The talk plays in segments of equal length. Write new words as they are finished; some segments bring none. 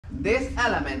This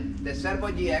element, the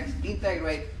Cerbo GX,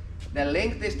 integrates the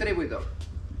link distributor,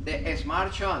 the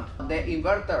smart shunt, the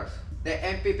inverters, the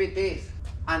MPPTs,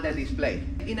 and the display.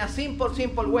 In a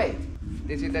simple way.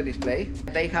 This is the display.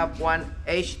 They have one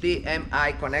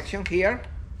HDMI connection here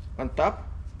on top,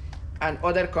 and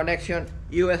other connection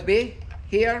USB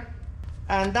here,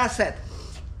 and that's it.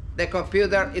 The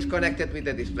computer is connected with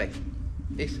the display.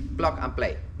 It's plug and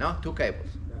play, no? Two cables.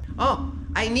 Oh,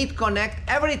 I need connect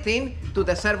everything to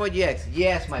the Cerbo GX.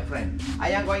 Yes, my friend.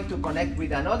 I am going to connect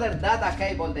with another data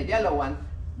cable, the yellow one,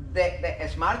 the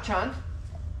smart shunt,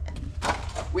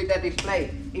 with the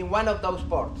display in one of those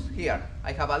ports here.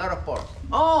 I have a lot of ports.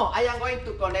 Oh, I am going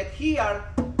to connect here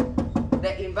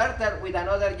the inverter with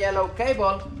another yellow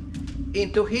cable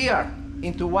into here,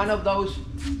 into one of those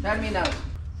terminals.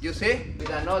 You see?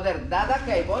 With another data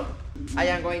cable, I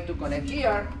am going to connect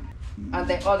here, and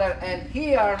the other end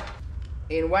here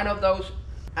in one of those.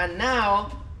 And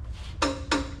now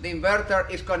the inverter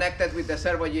is connected with the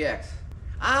Cerbo GX.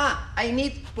 Ah, I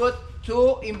need to put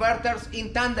two inverters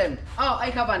in tandem. Oh,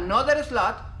 I have another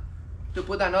slot to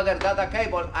put another data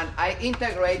cable, and I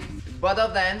integrate both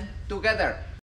of them together.